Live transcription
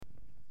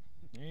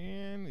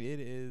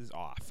is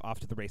off. Off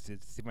to the races.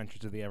 It's the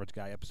Adventures of the Average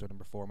Guy, episode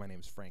number 4. My name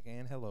is Frank,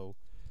 and hello.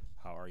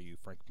 How are you?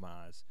 Frank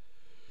Maz.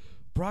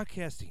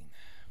 Broadcasting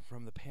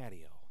from the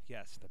patio.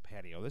 Yes, the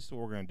patio. This is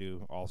what we're going to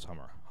do all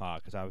summer.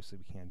 Because obviously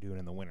we can't do it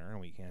in the winter, and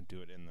we can't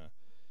do it in the...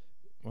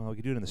 Well, we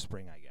can do it in the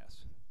spring, I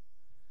guess.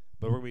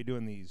 But we're going to be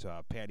doing these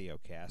patio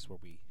casts where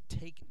we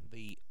take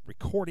the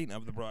recording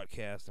of the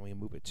broadcast and we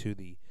move it to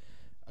the,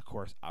 of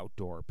course,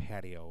 outdoor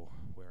patio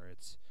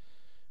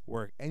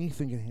where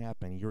anything can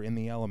happen. You're in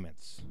the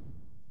elements.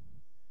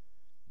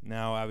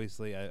 Now,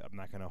 obviously, I'm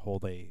not going to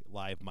hold a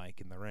live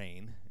mic in the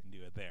rain and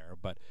do it there,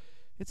 but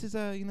it's just,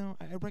 I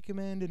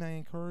recommend and I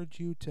encourage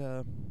you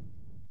to,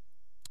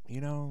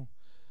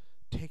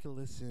 take a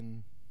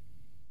listen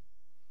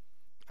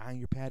on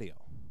your patio.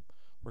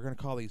 We're going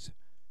to call these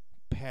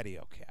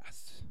patio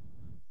casts.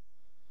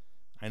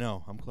 I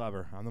know, I'm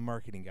clever. I'm the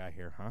marketing guy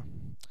here, huh?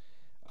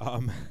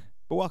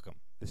 But welcome.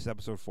 This is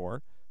episode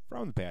 4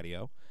 from the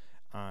patio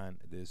on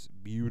this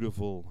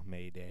beautiful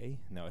May day.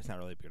 No, it's not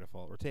really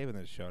beautiful. We're taping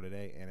this show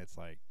today, and it's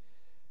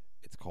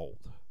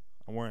cold.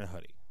 I'm wearing a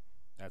hoodie.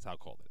 That's how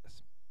cold it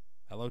is.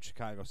 Hello,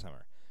 Chicago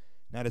summer.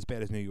 Not as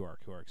bad as New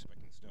York, who are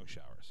expecting snow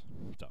showers.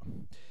 So,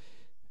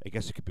 I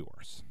guess it could be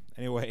worse.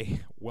 Anyway,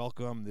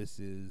 welcome. This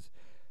is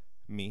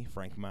me,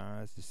 Frank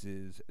Maz. This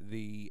is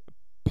the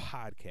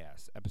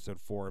podcast,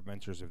 episode 4,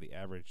 Adventures of the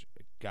Average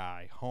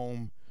Guy,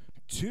 home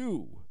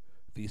to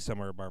the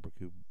summer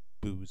barbecue,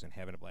 booze, and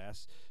having a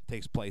blast.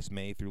 Takes place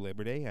May through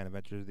Labor Day on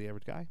Adventures of the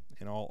Average Guy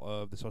and all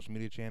of the social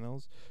media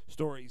channels,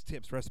 stories,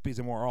 tips, recipes,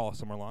 and more all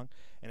summer long,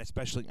 and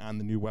especially on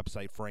the new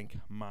website,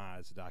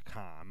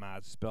 frankmaz.com.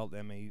 Maz spelled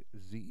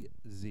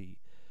M-A-Z-Z,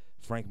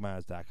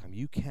 frankmaz.com.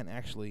 You can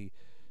actually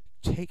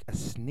take a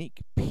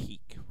sneak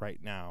peek right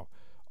now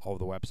of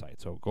the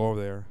website. So go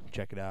over there,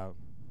 check it out.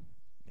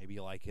 Maybe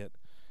you like it.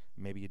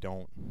 Maybe you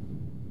don't.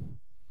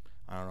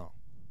 I don't know.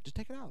 Just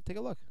take it out. Take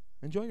a look.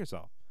 Enjoy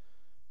yourself.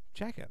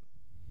 Check it.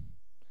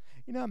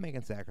 I'm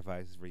making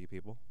sacrifices for you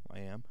people. I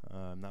am.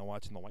 I'm not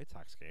watching the White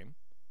Sox game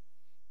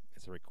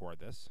as I record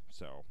this.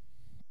 So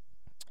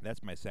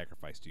that's my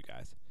sacrifice to you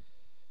guys.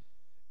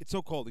 It's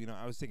so cold.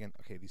 I was thinking,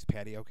 okay, these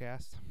patio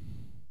casts.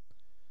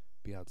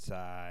 Be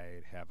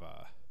outside, have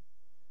a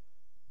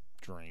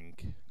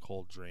drink,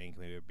 cold drink,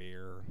 maybe a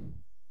beer.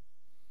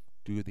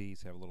 Do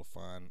these, have a little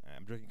fun.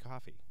 I'm drinking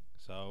coffee.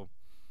 So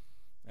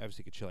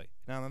obviously get chilly.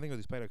 Now, the thing with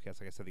these patio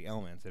casts, like I said, the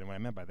elements, and what I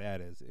meant by that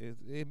is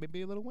it may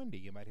be a little windy.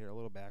 You might hear a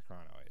little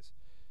background noise.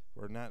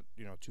 We're not,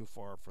 too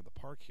far from the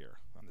park here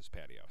on this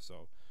patio,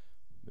 so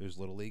there's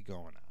Little League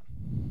going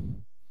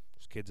on.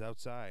 There's kids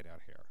outside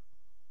out here,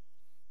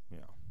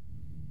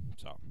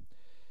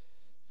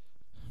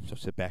 So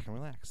sit back and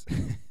relax.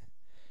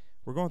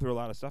 We're going through a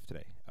lot of stuff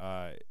today,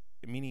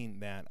 meaning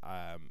that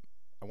I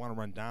want to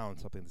run down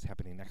something that's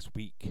happening next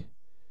week.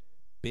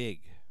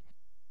 Big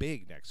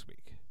next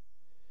week.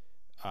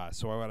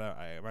 So I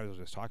might as well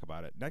just talk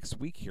about it. Next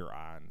week here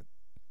on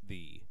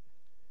the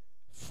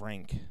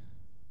Frank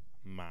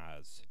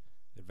Maz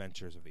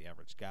Adventures of the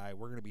Average Guy,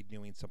 we're going to be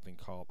doing something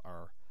called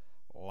our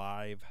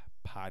live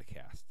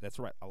podcast. That's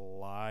right, a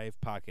live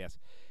podcast.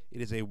 It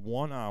is a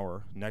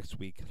 1-hour next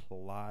week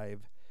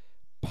live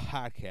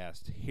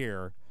podcast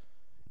here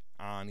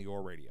on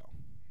your radio.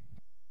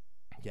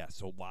 Yeah,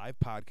 so live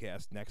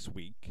podcast next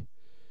week.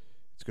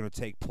 It's going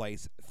to take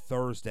place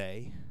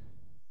Thursday,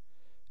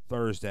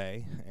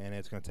 and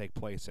it's going to take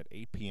place at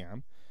 8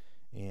 p.m.,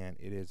 and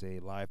it is a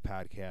live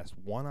podcast,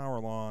 1 hour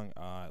long.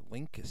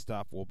 Link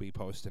stuff will be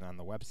posted on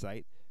the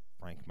website,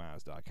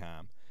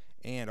 frankmaz.com,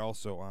 and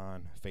also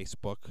on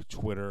Facebook,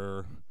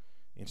 Twitter,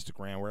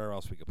 Instagram, wherever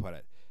else we could put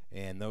it.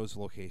 And those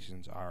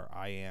locations are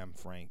I Am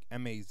Frank,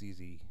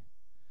 M-A-Z-Z.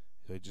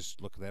 So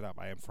just look that up,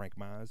 I Am Frank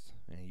Maz,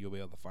 and you'll be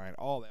able to find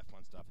all that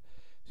fun stuff.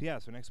 So yeah,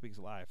 so next week's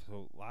live.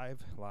 So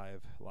live,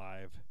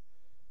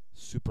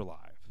 super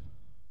live.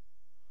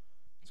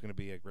 It's going to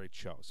be a great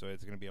show. So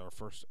it's going to be our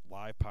first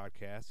live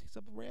podcast.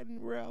 Except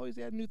we're always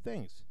adding new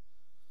things.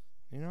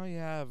 You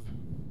have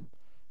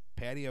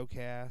patio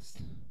cast,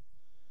 and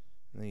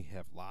then you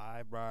have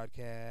live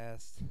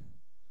broadcast.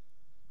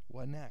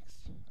 What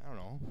next? I don't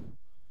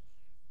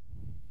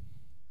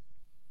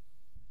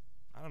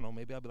know.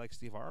 Maybe I'll be like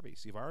Steve Harvey.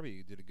 Steve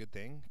Harvey did a good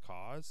thing.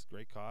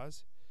 Great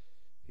cause.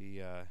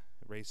 He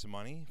raised some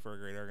money for a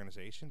great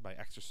organization by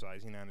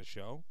exercising on his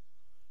show.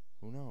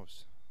 Who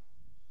knows?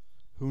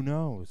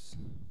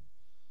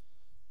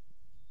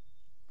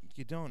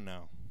 You don't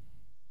know.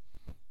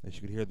 As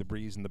you could hear the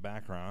breeze in the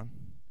background.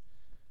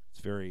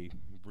 It's very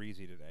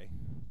breezy today.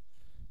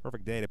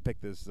 Perfect day to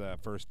pick this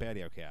first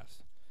patio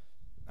cast.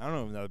 I don't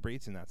know if the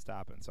breeze is not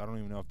stopping, so I don't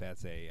even know if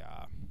that's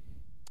that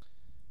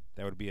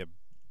would be a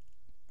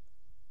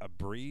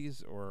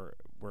breeze, or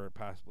we're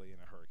possibly in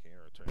a hurricane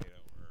or a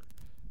tornado or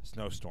a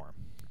snowstorm.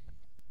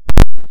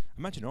 I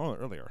mentioned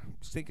earlier,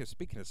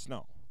 speaking of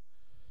snow,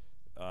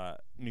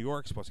 New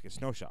York's supposed to get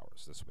snow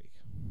showers this week.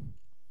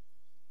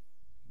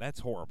 That's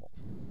horrible.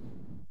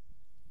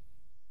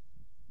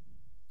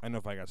 I know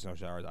if I got snow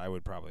showers, I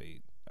would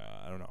probably,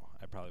 I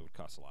probably would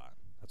cuss a lot.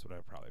 That's what I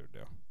probably would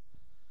do.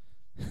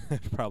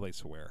 I'd probably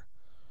swear.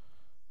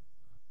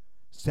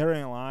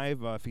 Saturday Night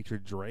Live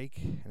featured Drake.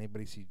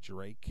 Anybody see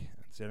Drake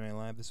on Saturday Night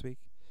Live this week?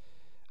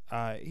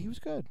 He was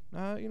good.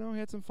 He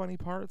had some funny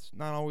parts.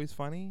 Not always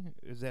funny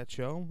is that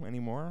show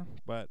anymore,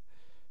 but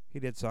he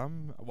did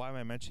some. Why am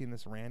I mentioning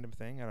this random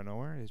thing out of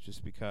nowhere? It's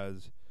just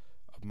because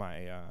of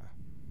my, I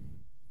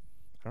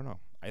don't know.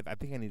 I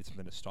think I needed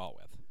something to stall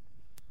with.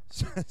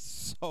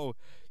 So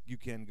you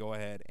can go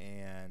ahead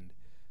and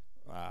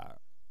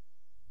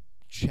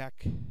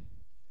check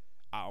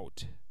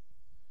out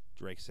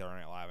Drake's Saturday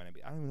Night Live. I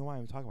don't even know why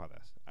I'm talking about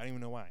this. I don't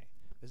even know why.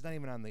 It's not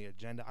even on the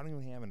agenda. I don't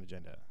even have an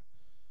agenda.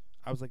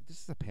 I was like,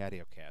 this is a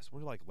patio cast.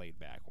 We're like laid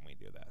back when we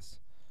do this.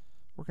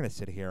 We're going to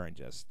sit here and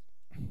just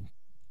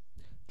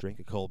drink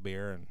a cold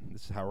beer, and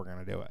this is how we're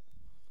going to do it.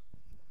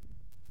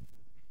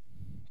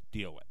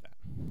 Deal with that.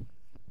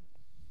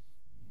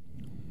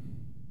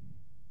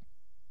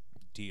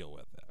 Deal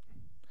with that.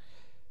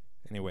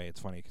 Anyway, it's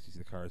funny because you see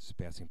the cars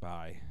passing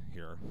by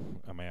here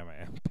on my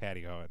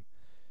patio, and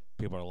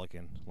people are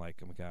looking like,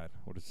 oh my God,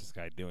 what is this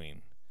guy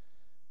doing?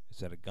 Is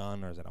that a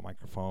gun or is that a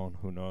microphone?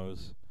 Who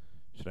knows?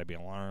 Should I be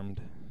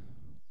alarmed?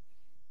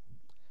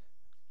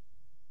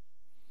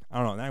 I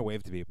don't know. And I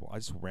wave to people. I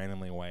just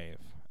randomly wave.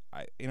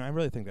 I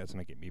really think that's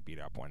gonna get me beat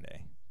up one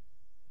day.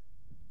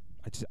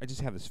 I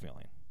just have this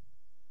feeling.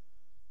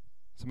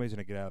 Somebody's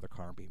gonna get out of their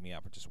car and beat me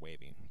up for just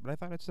waving. But I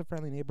thought it's a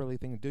friendly, neighborly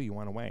thing to do. You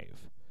want to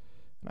wave,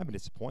 and I've been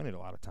disappointed a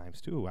lot of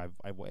times too.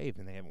 I've waved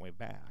and they haven't waved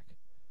back.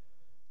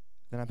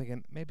 Then I'm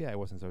thinking maybe I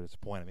wasn't so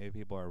disappointed. Maybe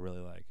people are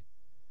really like,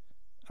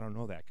 I don't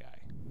know that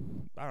guy.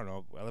 I don't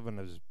know. I live in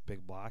this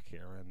big block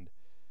here, and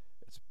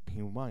it's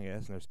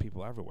humongous, and there's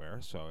people everywhere.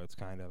 So it's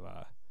kind of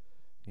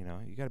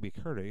you got to be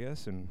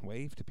courteous and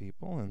wave to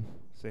people and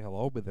say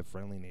hello with a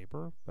friendly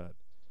neighbor, but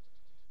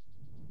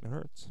it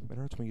hurts. It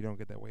hurts when you don't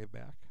get that wave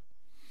back.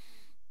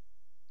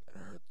 It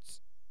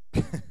hurts.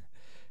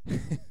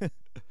 They're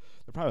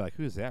probably like,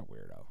 who's that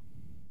weirdo?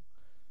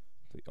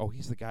 Oh,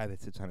 he's the guy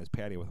that sits on his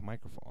patio with a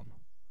microphone.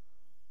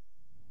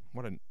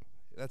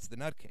 That's the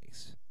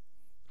nutcase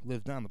who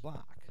lives down the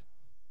block.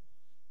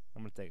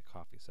 I'm going to take a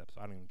coffee sip,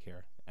 so I don't even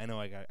care. I know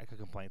I got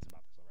complaints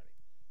about this already.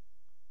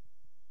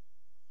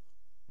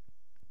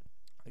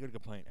 I get a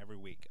complaint every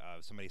week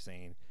of somebody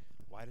saying,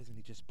 why doesn't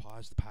he just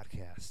pause the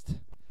podcast?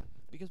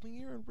 Because when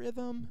you're in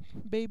rhythm,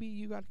 baby,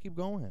 you got to keep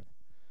going.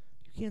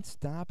 You can't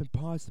stop and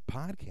pause the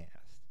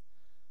podcast.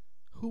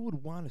 Who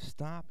would want to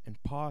stop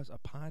and pause a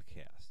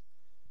podcast?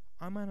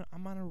 I'm on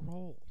a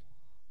roll.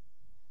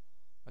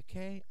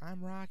 Okay?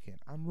 I'm rocking.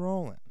 I'm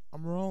rolling.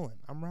 I'm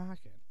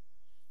rocking.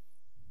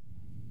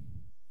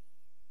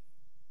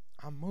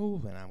 I'm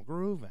moving. I'm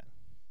grooving.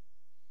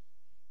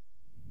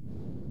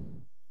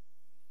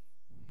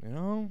 I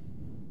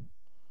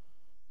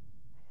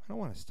don't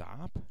want to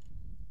stop.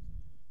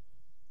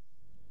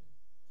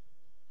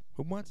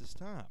 Who wants to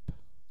stop?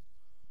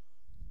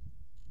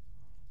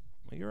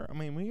 When you're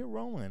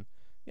rolling,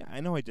 yeah,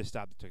 I know I just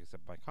stopped and took a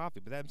sip of my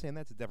coffee, but I'm saying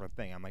that's a different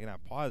thing. I'm like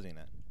not pausing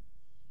it.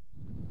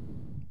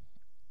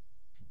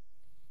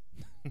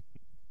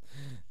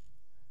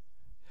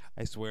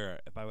 I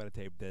swear, if I would have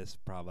taped this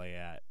probably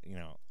at,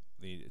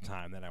 the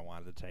time that I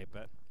wanted to tape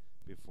it,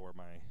 before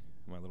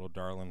my little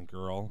darling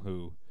girl,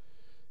 who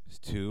is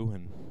 2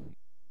 and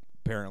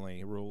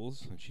apparently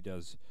rules, and she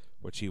does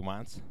what she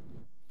wants,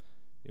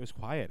 it was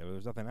quiet. There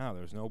was nothing out.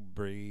 There was no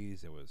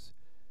breeze. There was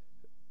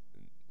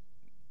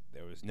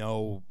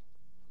no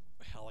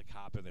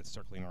helicopter that's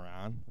circling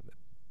around.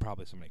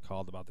 Probably somebody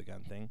called about the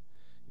gun thing,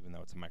 even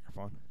though it's a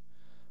microphone.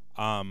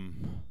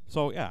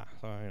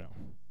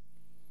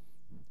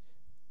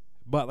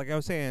 But like I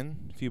was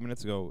saying a few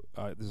minutes ago,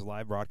 there's a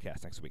live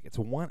broadcast next week. It's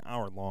 1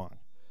 hour long.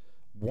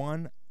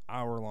 1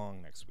 hour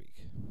long next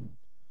week.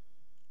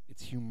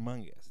 It's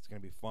humongous. It's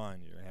going to be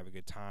fun. You're going to have a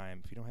good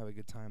time. If you don't have a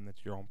good time,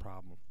 that's your own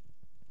problem.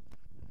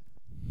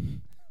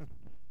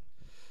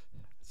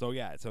 So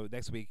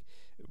next week,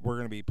 we're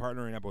going to be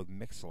partnering up with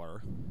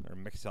Mixlr, or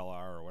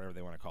Mixlr, or whatever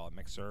they want to call it.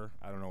 Mixer.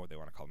 I don't know what they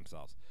want to call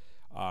themselves.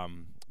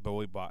 But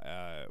we bought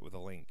with a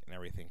link and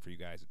everything for you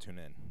guys to tune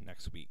in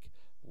next week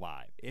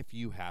live. If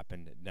you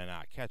happen to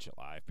not catch it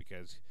live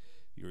because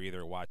you're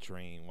either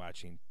watching,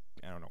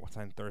 I don't know, what's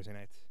on Thursday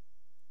nights?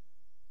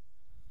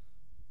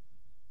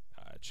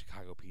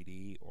 Chicago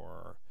PD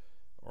or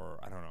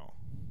I don't know.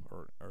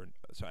 Or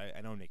so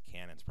I know Nick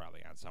Cannon's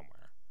probably on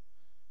somewhere.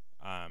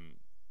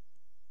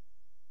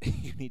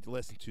 You need to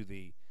listen to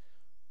the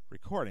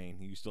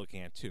recording. You still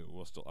can too.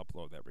 We'll still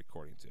upload that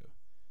recording too.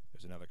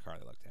 There's another car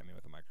that looked at me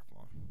with a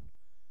microphone.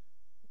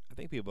 I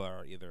think people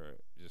are either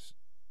just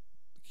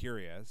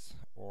curious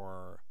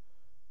or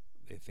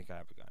they think I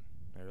have a gun.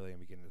 I really am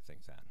beginning to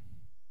think that,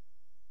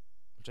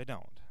 which I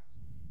don't.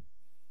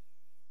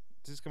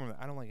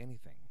 I don't like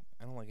anything.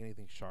 I don't like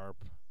anything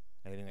sharp,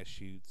 anything that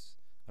shoots.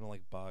 I don't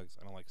like bugs.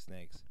 I don't like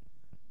snakes.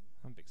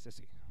 I'm a big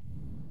sissy.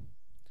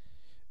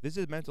 This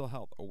is Mental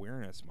Health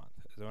Awareness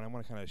Month. So I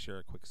want to kind of share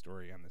a quick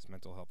story on this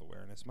Mental Health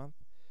Awareness Month.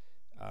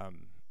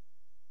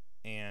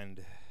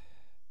 And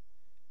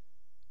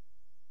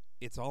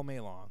it's all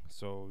May long.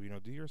 So,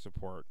 do your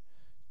support.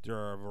 There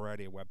are a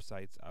variety of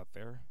websites out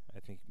there. I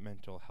think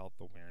mental health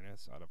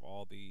awareness, out of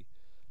all the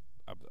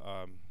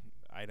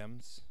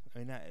items, I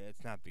mean,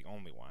 it's not the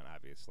only one.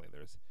 Obviously,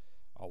 there's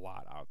a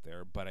lot out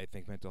there, but I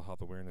think mental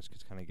health awareness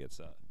just kind of gets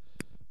a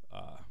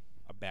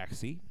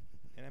backseat.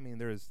 And I mean,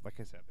 there's, like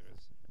I said,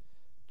 there's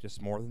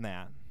just more than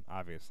that,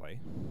 obviously,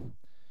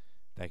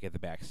 that get the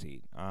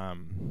backseat.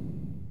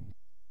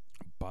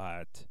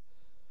 But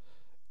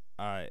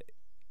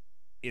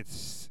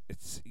it's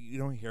you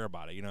don't hear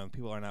about it.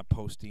 People are not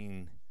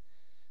posting,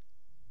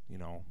 you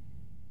know,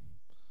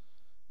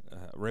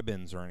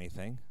 ribbons or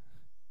anything.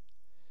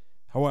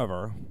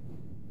 However,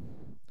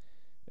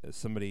 as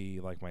somebody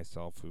like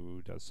myself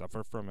who does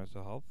suffer from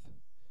mental health,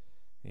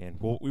 and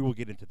we will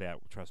get into that.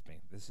 Trust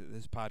me. This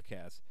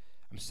podcast,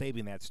 I'm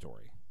saving that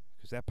story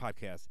because that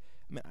podcast.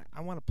 I mean,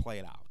 I want to play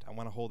it out. I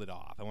want to hold it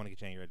off. I want to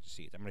get you on your edge of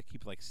seats. I'm going to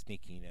keep like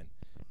sneaking and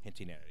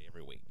hinting at it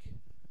every week.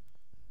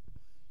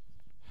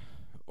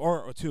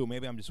 Or two,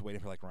 maybe I'm just waiting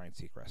for like Ryan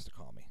Seacrest to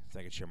call me so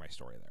I can share my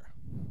story there.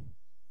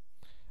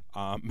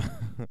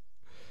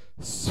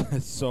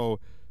 So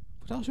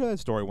I'll share that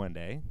story one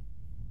day.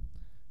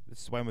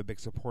 This is why I'm a big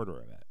supporter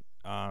of it.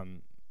 A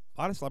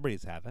lot of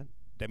celebrities have it.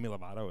 Demi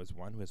Lovato is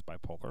one who has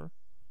bipolar.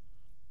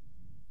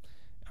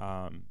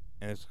 And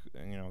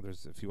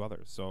there's a few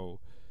others. So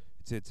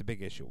it's a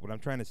big issue. What I'm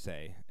trying to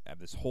say,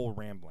 this whole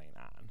rambling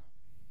on,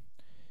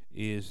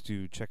 is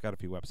to check out a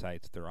few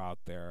websites. They're out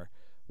there.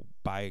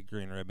 Buy a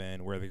green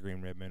ribbon, wear the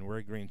green ribbon, wear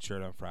a green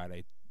shirt on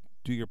Friday.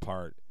 Do your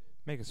part.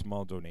 Make a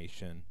small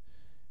donation.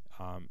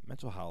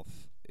 Mental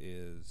health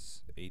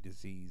is a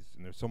disease,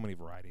 and there's so many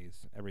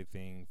varieties.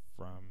 Everything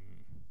from,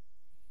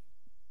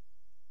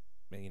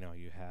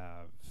 you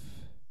have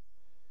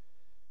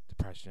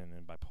depression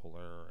and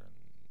bipolar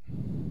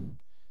and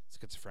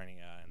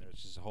schizophrenia, and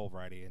there's just a whole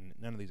variety, and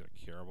none of these are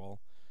curable,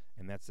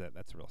 and that's a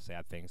real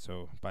sad thing.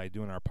 So by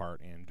doing our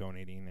part and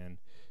donating and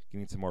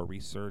getting some more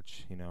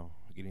research,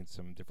 getting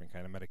some different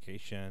kind of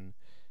medication,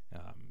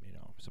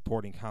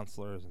 supporting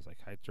counselors and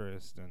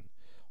psychiatrists and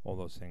all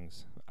those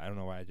things. I don't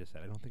know why I just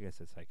said. I don't think I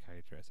said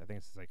psychiatrist. I think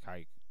it's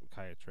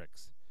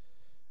psychiatrics.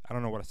 I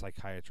don't know what a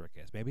psychiatric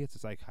is. Maybe it's a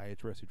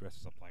psychiatrist who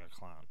dresses up like a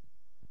clown.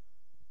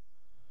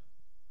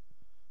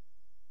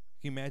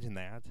 Can you imagine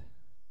that?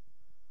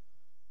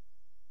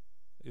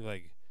 You're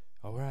like,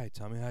 all right,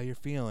 tell me how you're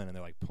feeling. And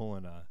they're like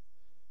pulling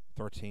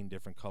 13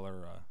 different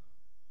color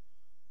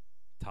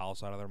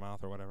towels out of their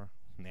mouth or whatever.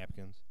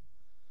 Napkins.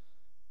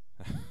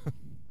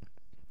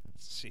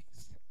 Jeez.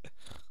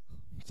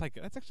 It's like,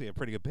 that's actually a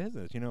pretty good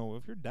business.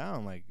 If you're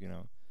down,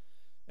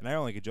 and I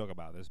only could joke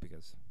about this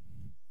because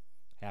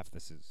half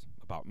this is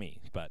about me.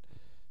 But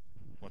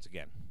once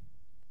again,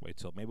 wait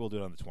till maybe we'll do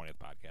it on the 20th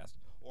podcast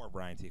or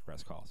Brian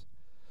Seacrest calls.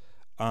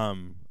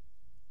 Can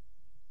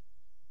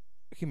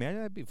you imagine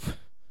that'd be you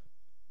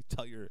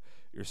tell your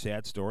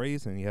sad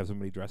stories and you have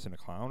somebody dressed in a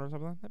clown or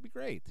something? That'd be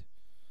great.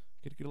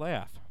 Get a good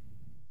laugh.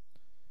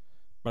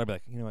 But I'd be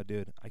like, you know what,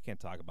 dude? I can't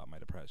talk about my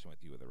depression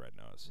with you with a red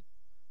nose.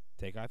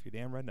 Take off your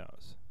damn red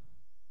nose.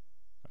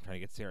 I'm trying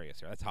to get serious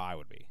here. That's how I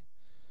would be.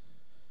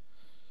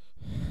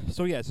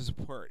 So yeah, it's a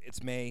support.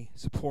 It's May.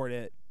 Support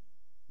it.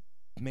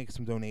 Make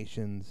some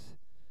donations.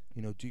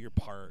 Do your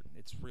part.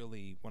 It's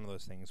really one of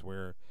those things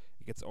where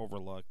it gets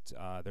overlooked.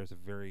 There's a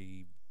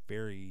very,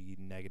 very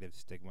negative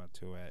stigma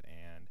to it,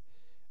 and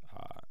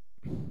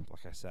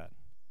like I said,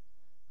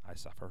 I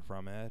suffer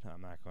from it.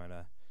 I'm not going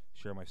to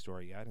share my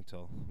story yet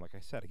until, like I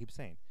said, I keep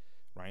saying,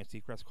 Ryan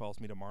Seacrest calls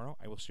me tomorrow.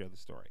 I will share the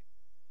story.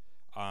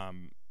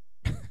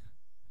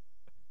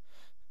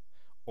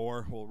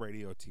 Or I'll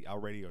radio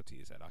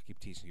tease it. I'll keep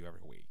teasing you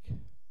every week.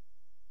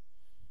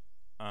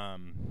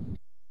 And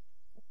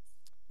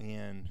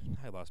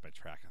I lost my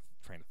train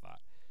of thought.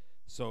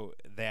 So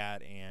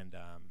that and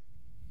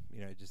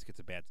it just gets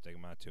a bad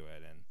stigma to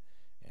it,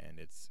 and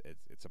it's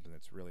something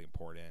that's really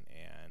important,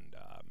 and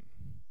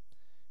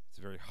it's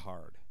very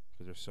hard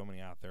because there's so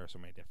many out there, so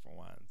many different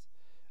ones.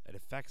 It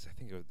affects, I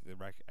think,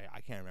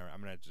 I can't remember.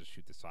 I'm gonna just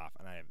shoot this off,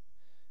 and I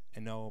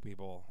know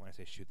people when I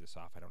say shoot this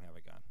off, I don't have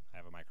a gun. I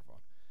have a microphone.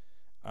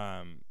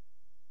 I'm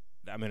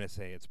gonna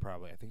say it's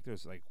probably. I think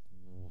there's like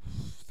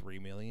 3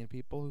 million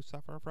people who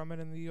suffer from it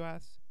in the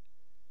U.S.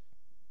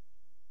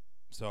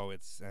 So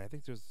and I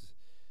think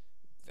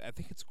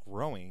it's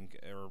growing,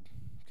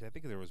 cause I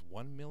think there was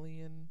 1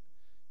 million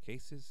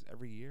cases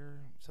every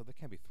year. So there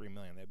can't be 3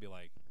 million. That'd be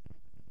like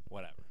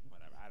whatever.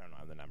 I don't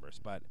know the numbers,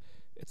 but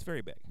it's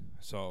very big.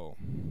 So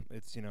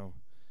it's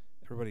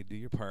everybody do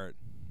your part.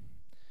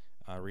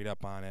 Read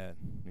up on it,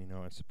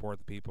 and support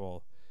the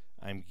people.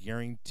 I'm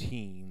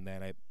guaranteeing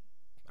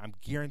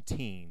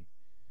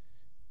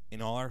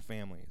in all our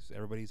families,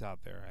 everybody's out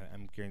there,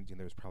 I'm guaranteeing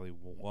there's probably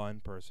one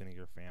person in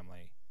your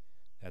family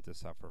that does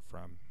suffer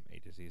from a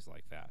disease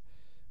like that.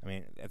 I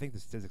mean, I think the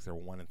statistics are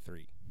 1 in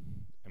 3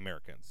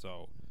 Americans,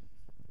 so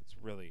it's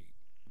really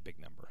a big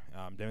number.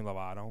 Demi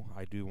Lovato,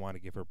 I do want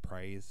to give her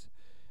praise,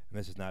 and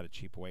this is not a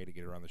cheap way to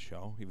get her on the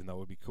show, even though it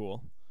would be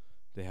cool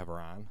to have her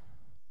on,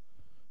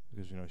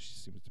 because she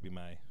seems to be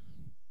my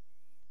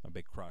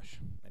big crush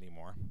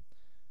anymore.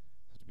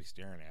 I have to be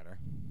staring at her.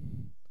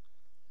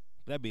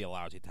 That'd be a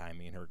lousy time,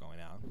 me and her going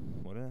out,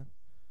 wouldn't it?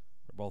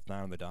 We're both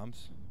down in the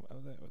dumps.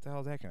 What the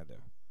hell is that gonna do?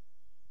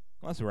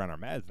 Unless we're on our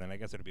meds, then I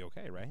guess it'd be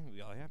okay, right? We'd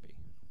be all happy.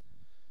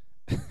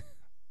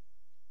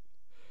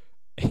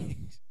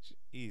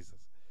 Jesus.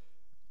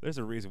 There's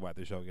a reason why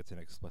the show gets an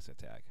explicit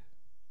tag.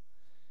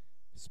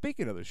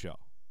 Speaking of the show,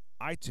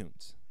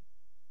 iTunes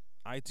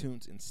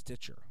and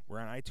Stitcher. We're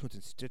on iTunes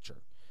and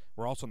Stitcher.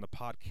 We're also on the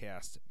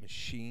podcast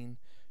machine.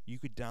 You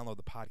could download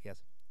the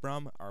podcast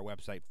from our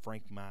website,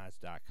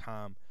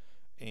 frankmaz.com.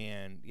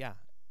 And yeah,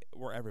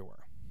 we're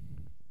everywhere.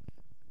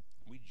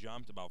 We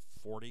jumped about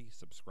 40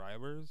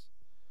 subscribers.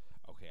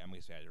 Okay, I'm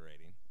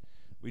exaggerating.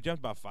 We jumped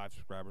about 5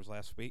 subscribers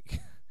last week.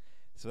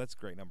 So that's a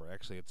great number.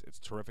 Actually, it's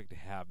terrific to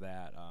have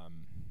that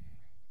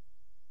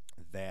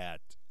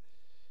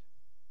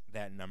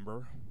that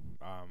number.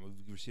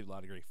 We've received a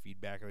lot of great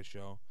feedback of the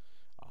show.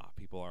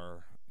 People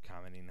are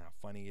commenting how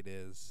funny it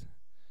is.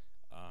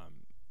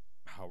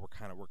 How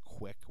we're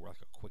quick. We're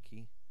like a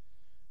quickie.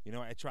 You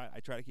know, I try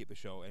to keep the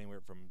show anywhere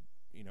from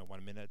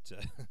 1 minute to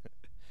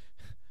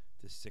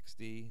to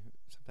 60.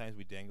 Sometimes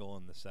we dangle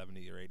in the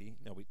 70 or 80.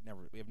 No, we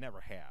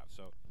never have.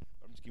 So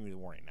I'm just giving you the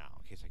warning now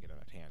in case I get on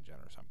a tangent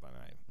or something.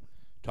 I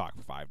talk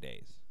for 5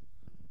 days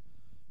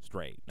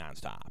straight,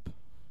 nonstop.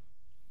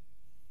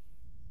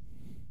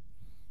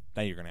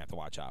 Then you're gonna have to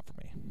watch out for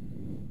me.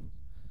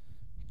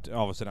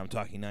 All of a sudden, I'm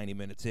talking 90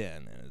 minutes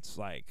in, and it's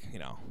like,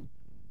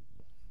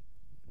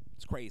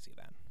 it's crazy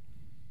then.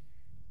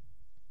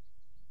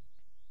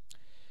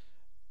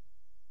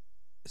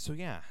 So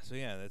yeah,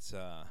 that's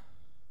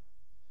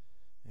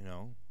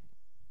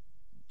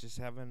just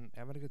having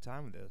a good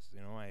time with this.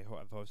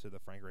 I've hosted the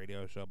Frank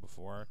Radio Show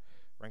before.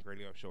 Frank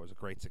Radio Show was a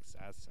great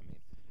success. I mean,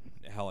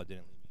 hell, it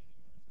didn't leave me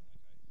anywhere.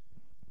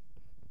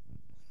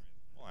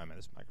 Well, I mean,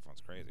 this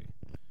microphone's crazy.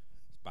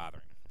 It's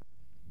bothering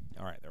me.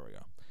 All right, there we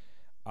go.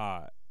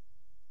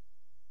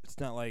 It's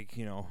not like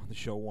the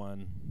show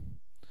won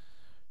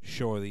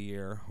Show of the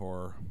Year,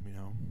 or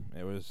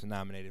it was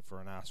nominated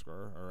for an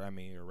Oscar or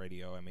Emmy or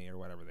Radio Emmy or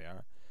whatever they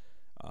are.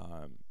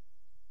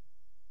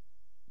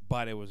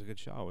 But it was a good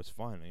show. It was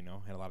fun.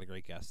 Had a lot of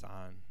great guests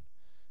on.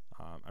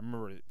 I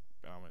remember.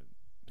 I'm gonna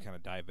kind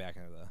of dive back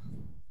into the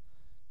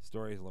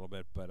stories a little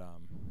bit, but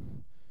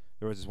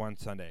there was this one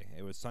Sunday.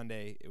 It was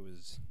Sunday. It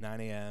was 9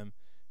 a.m.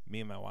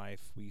 Me and my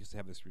wife, we used to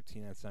have this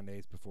routine on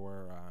Sundays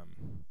before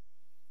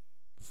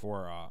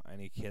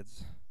any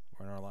kids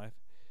were in our life.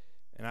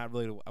 And I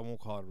won't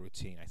call it a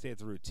routine. I say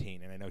it's a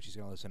routine, and I know she's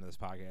going to listen to this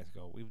podcast and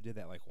go, we did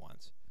that like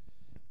once.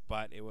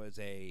 But it was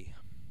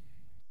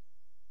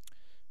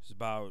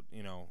about,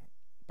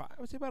 I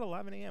would say about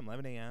 11 a.m.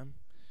 11 a.m.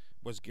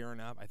 was gearing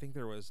up. I think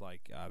there was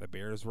like the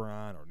Bears were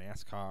on, or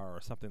NASCAR,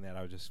 or something that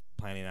I was just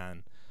planning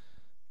on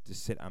to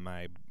sit on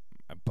my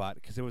butt,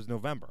 because it was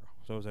November.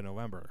 So it was in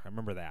November. I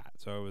remember that.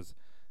 So it was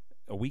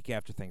a week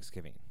after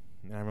Thanksgiving.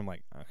 And I'm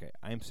like, okay,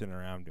 I'm sitting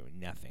around doing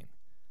nothing.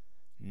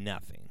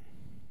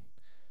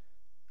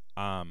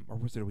 Or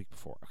was it a week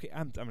before? Okay,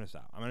 I'm going to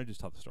stop. I'm going to just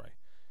tell the story.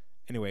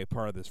 Anyway,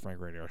 part of this Frank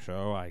Radio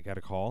Show, I got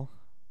a call.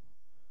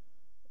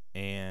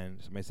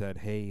 And somebody said,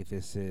 hey,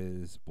 this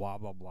is blah,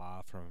 blah,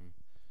 blah from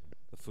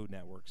the Food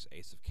Network's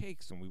Ace of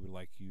Cakes, and we would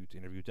like you to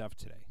interview Duff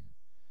today.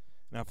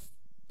 Now,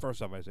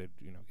 first off, I said,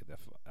 get the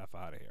F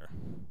out of here.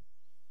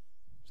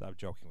 Stop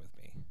joking with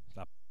me.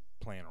 Stop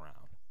playing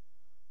around.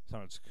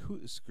 Someone's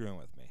screwing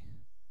with me.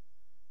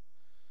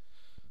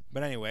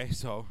 But anyway,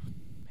 so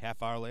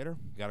half hour later,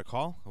 got a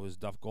call. It was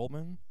Duff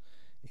Goldman,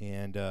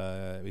 and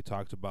we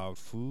talked about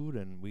food,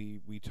 and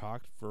we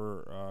talked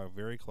for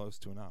very close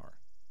to an hour.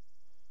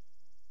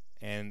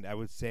 And I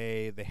would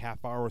say the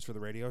half hour was for the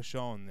radio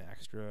show, and the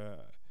extra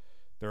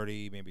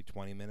 30, maybe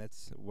 20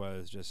 minutes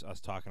was just us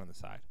talking on the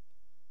side.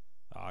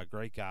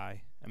 Great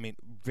guy. I mean,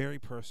 very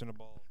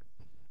personable.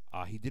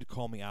 He did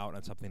call me out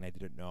on something I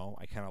didn't know.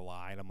 I kind of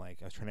lied. I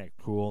was trying to act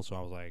cool, so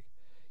I was like,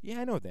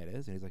 yeah, I know what that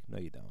is. And he's like, no,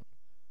 you don't.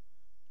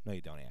 No,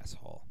 you don't,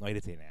 asshole. No, he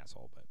didn't say an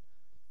asshole, but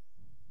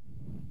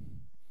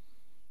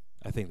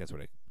I think that's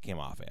what it came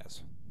off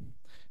as.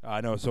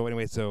 No, so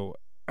anyway,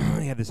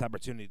 I had this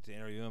opportunity to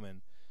interview him,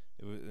 and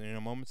it was,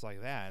 moments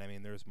like that. I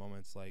mean, there's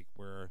moments like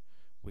where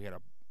we had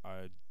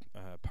a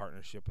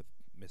partnership with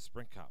Miss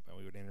Sprint Cup, and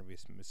we would interview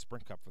Miss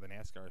Sprint Cup for the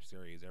NASCAR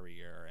series every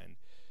year, and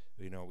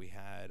we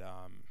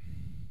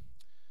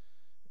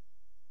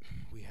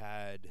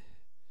had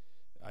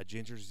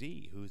Ginger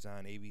Z, who's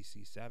on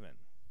ABC7.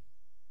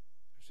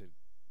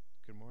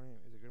 Good Morning.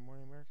 Is it Good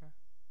Morning America?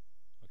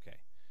 Okay,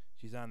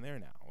 she's on there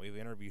now. We've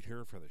interviewed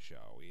her for the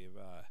show. We've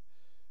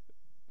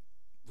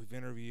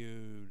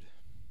interviewed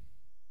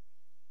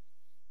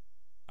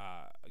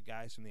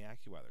guys from the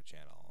AccuWeather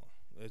channel.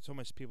 There's so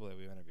much people that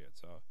we've interviewed.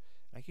 So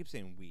I keep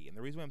saying we, and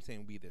the reason why I'm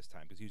saying we this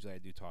time, because usually I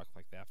do talk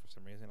like that for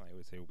some reason. I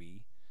always say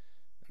we,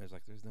 and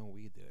there's no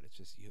we, dude. It's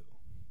just you.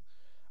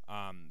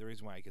 The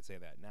reason why I could say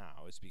that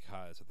now is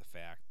because of the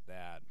fact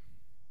that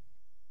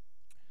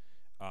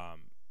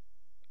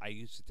I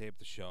used to tape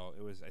the show.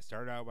 I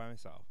started out by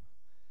myself,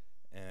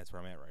 and that's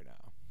where I'm at right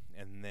now.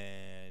 And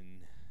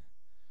then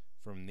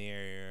from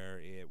there,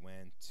 it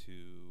went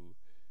to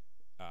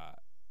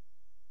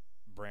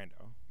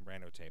Brando.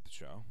 Brando taped the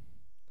show.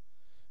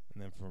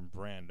 And then from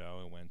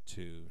Brando, it went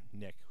to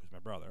Nick, who's my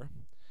brother.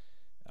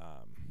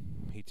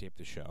 He taped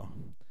the show.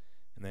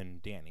 And then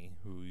Danny,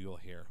 who you'll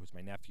hear, who's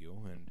my nephew,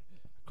 and I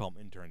call him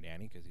intern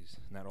Danny because he's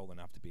not old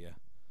enough to be a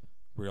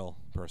real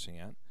person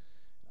yet.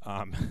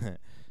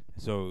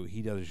 So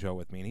he does a show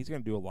with me, and he's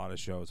going to do a lot of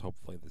shows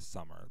hopefully this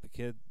summer. The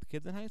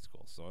kid's in high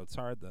school, so it's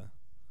hard to,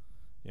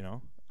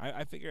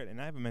 I figured,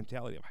 and I have a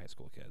mentality of a high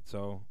school kid,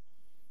 so,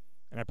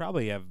 and I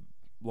probably have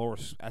lower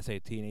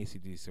SAT and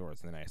ACT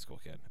scores than a high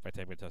school kid if I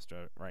take my test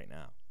right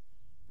now.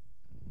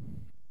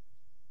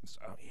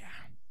 So, yeah.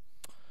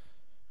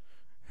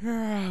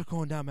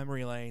 Going down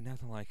memory lane,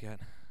 nothing like it.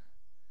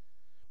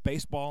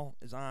 Baseball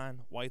is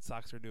on. White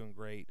Sox are doing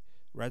great.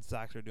 Red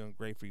Sox are doing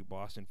great for you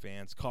Boston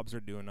fans. Cubs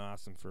are doing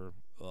awesome for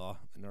the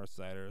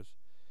Northsiders.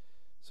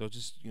 So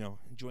just,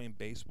 enjoying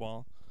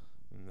baseball.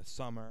 And the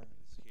summer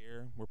is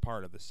here. We're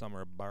part of the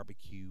summer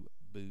barbecue,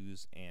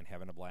 booze, and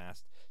having a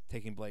blast.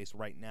 Taking place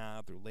right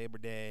now through Labor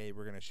Day.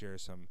 We're going to share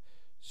some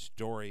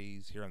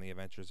stories here on the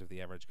Adventures of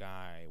the Average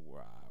Guy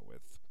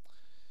with,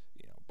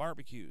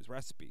 barbecues,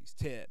 recipes,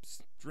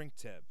 tips, drink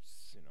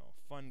tips,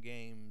 fun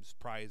games,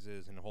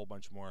 prizes, and a whole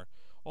bunch more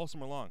all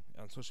summer long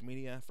on social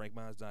media,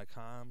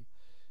 frankmiles.com.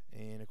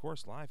 And, of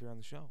course, live here on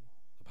the show,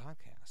 the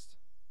podcast.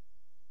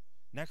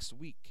 Next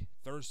week,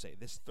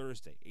 this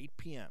Thursday, 8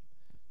 p.m.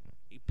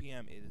 8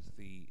 p.m. is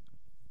the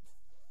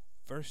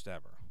first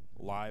ever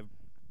live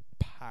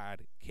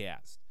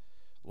podcast.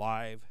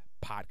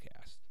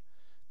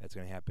 That's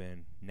going to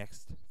happen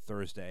next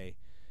Thursday.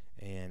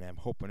 And I'm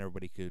hoping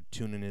everybody could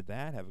tune into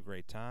that, have a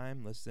great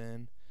time,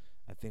 listen.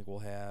 I think we'll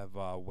have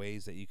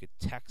ways that you could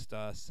text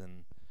us.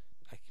 And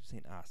I keep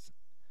saying us.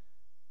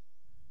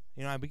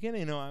 I'm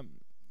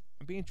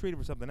being treated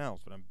for something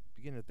else, but I'm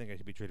beginning to think I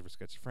should be treated for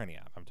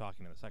schizophrenia if I'm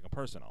talking in the second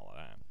person all the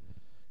time.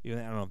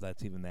 I don't know if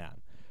that's even that.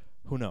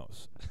 Who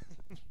knows?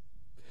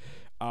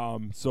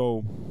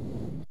 So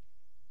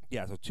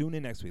tune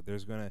in next week.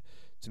 It's gonna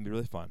be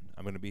really fun.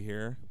 I'm gonna be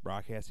here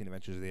broadcasting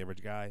Adventures of the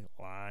Average Guy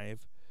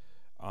live.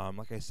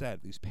 Like I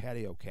said, these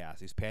patio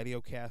casts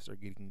are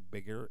getting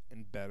bigger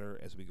and better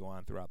as we go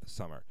on throughout the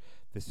summer.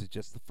 This is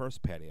just the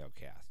first patio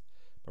cast,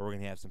 but we're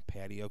gonna have some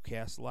patio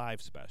cast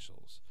live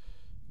specials.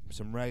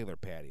 Some regular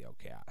patio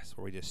casts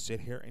where we just sit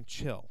here and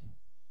chill.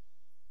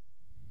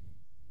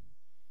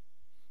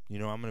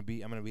 I'm gonna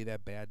be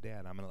that bad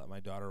dad. I'm gonna let my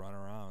daughter run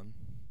around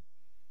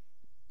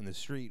in the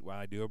street while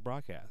I do a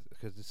broadcast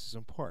because this is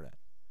important.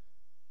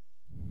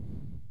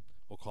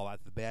 We'll call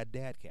that the Bad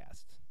Dad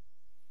Cast.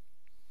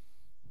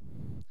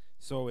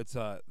 So it's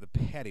the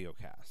patio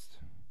cast,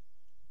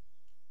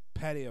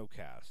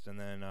 and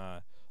then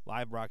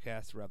live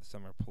broadcasts throughout the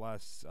summer.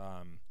 Plus,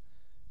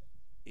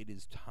 it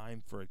is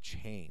time for a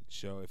change.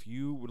 So if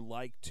you would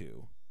like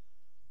to,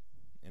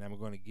 and I'm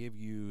going to give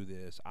you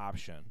this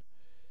option,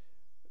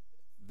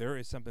 there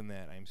is something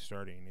that I'm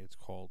starting. It's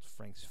called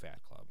Frank's Fat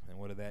Club. And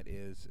what that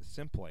is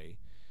simply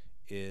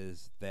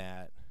is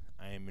that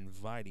I am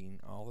inviting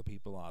all the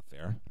people out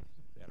there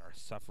that are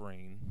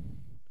suffering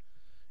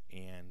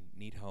and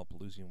need help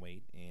losing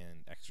weight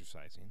and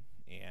exercising.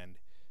 And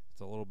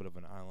it's a little bit of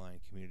an online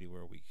community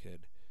where we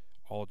could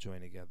all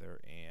join together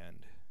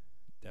and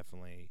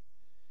definitely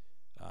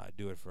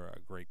do it for a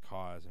great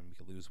cause, and we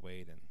could lose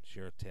weight and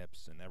share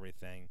tips and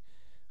everything.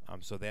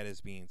 So that is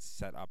being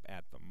set up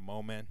at the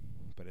moment,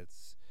 but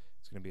it's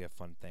going to be a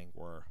fun thing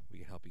where we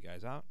can help you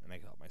guys out, and I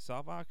can help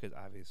myself out because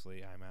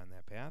obviously I'm on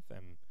that path.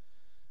 And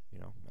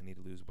I need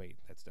to lose weight.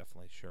 That's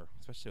definitely sure,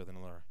 especially with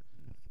another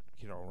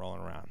kiddo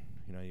rolling around.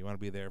 You want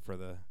to be there for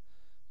the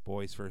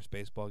boys' first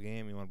baseball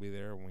game. You want to be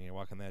there when you're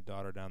walking that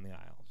daughter down the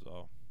aisle.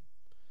 So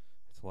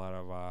it's a lot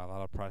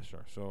of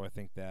pressure. So I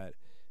think that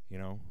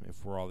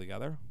if we're all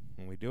together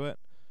when we do it,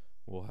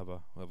 we'll have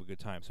a good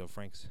time. So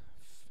Frank's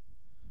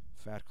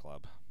Fat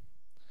Club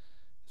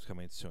is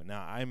coming soon.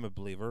 Now I'm a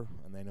believer,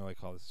 and I know I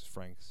call this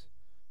Frank's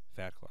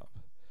Fat Club.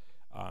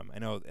 I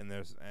know, and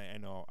I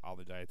know all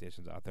the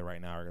dietitians out there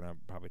right now are gonna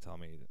probably tell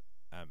me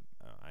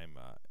I'm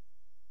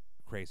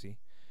crazy,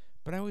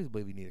 but I always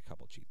believe you need a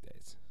couple cheat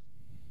days.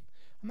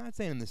 I'm not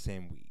saying in the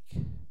same week,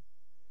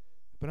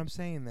 but I'm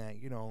saying that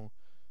you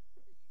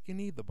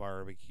need the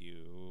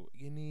barbecue,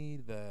 you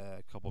need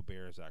the couple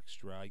beers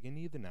extra, you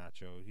need the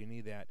nachos, you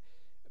need that.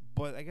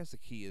 But I guess the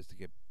key is to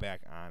get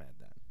back on it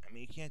then. I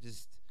mean, you can't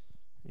just,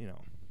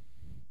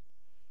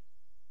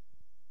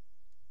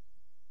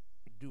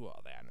 do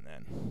all that and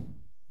then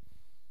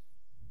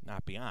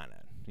not be on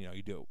it.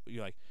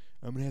 You're like,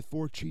 I'm going to have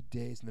 4 cheat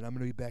days and then I'm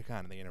going to be back on it,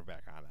 and then you're never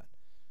back on it.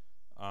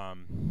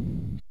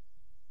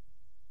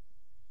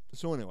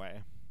 So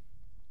anyway,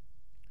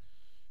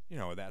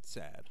 with that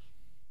said,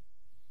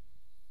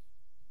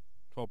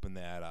 hoping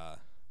that I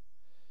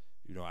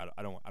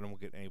don't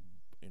get any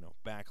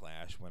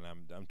backlash when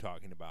I'm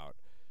talking about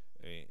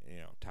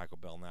Taco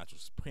Bell Nacho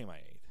Supreme I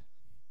ate.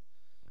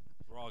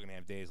 We're all gonna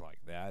have days like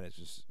that. It's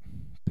just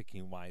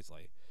picking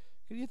wisely.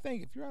 Because you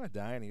think if you're on a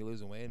diet and you're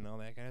losing weight and all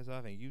that kind of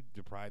stuff, and you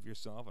deprive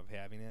yourself of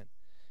having it,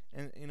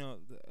 and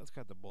let's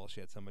cut the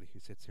bullshit. Somebody who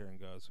sits here and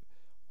goes,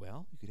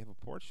 "Well, you could have a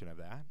portion of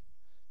that."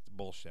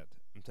 bullshit.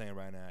 I'm telling you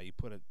right now, you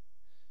put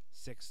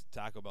 6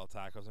 Taco Bell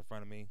tacos in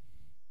front of me,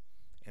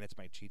 and it's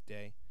my cheat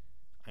day,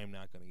 I'm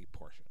not going to eat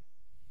portion.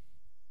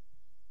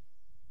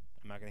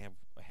 I'm not going to have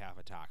half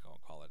a taco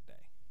and call it a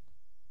day.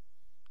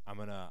 I'm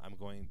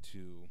going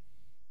to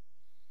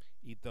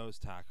eat those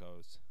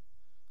tacos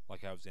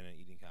like I was in an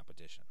eating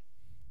competition.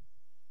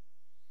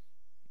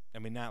 I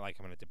mean, not like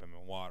I'm going to dip them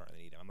in water and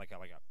eat them. I'm like a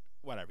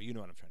whatever. You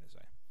know what I'm trying to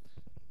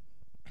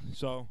say.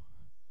 So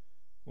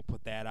we'll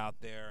put that out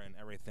there and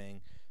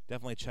everything.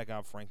 Definitely check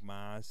out Frank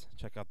Maz.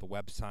 Check out the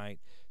website.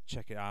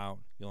 Check it out.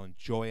 You'll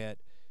enjoy it.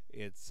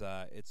 It's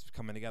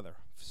coming together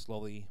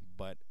slowly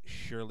but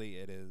surely.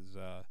 It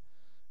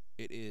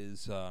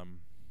is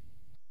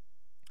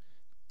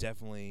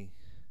definitely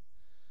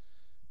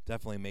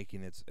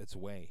making its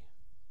way.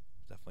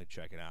 Definitely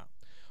check it out.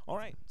 All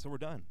right, so we're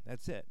done.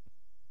 That's it.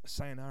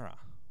 Sayonara.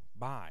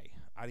 Bye.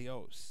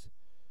 Adios.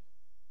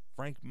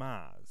 Frank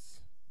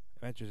Maz,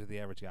 Adventures of the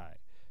Average Guy.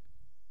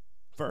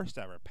 First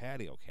ever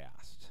patio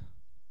cast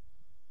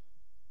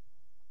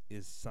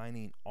is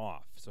signing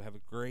off. So have a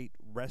great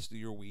rest of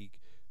your week.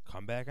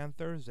 Come back on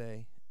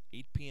Thursday,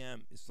 8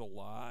 p.m. It's the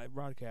live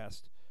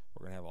broadcast.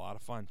 We're going to have a lot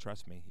of fun.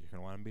 Trust me. You're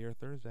going to want to be here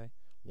Thursday.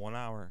 1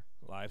 hour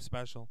live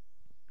special.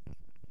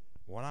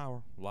 1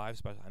 hour live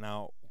special.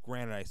 Now,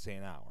 granted, I say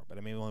an hour, but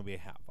it may only be a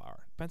half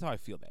hour. Depends how I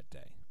feel that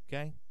day.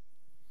 Okay?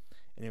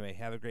 Anyway,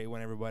 have a great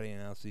one, everybody,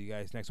 and I'll see you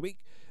guys next week.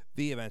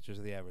 The Adventures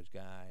of the Average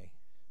Guy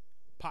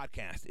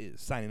podcast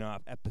is signing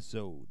off,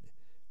 episode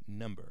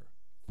number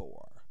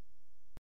 4.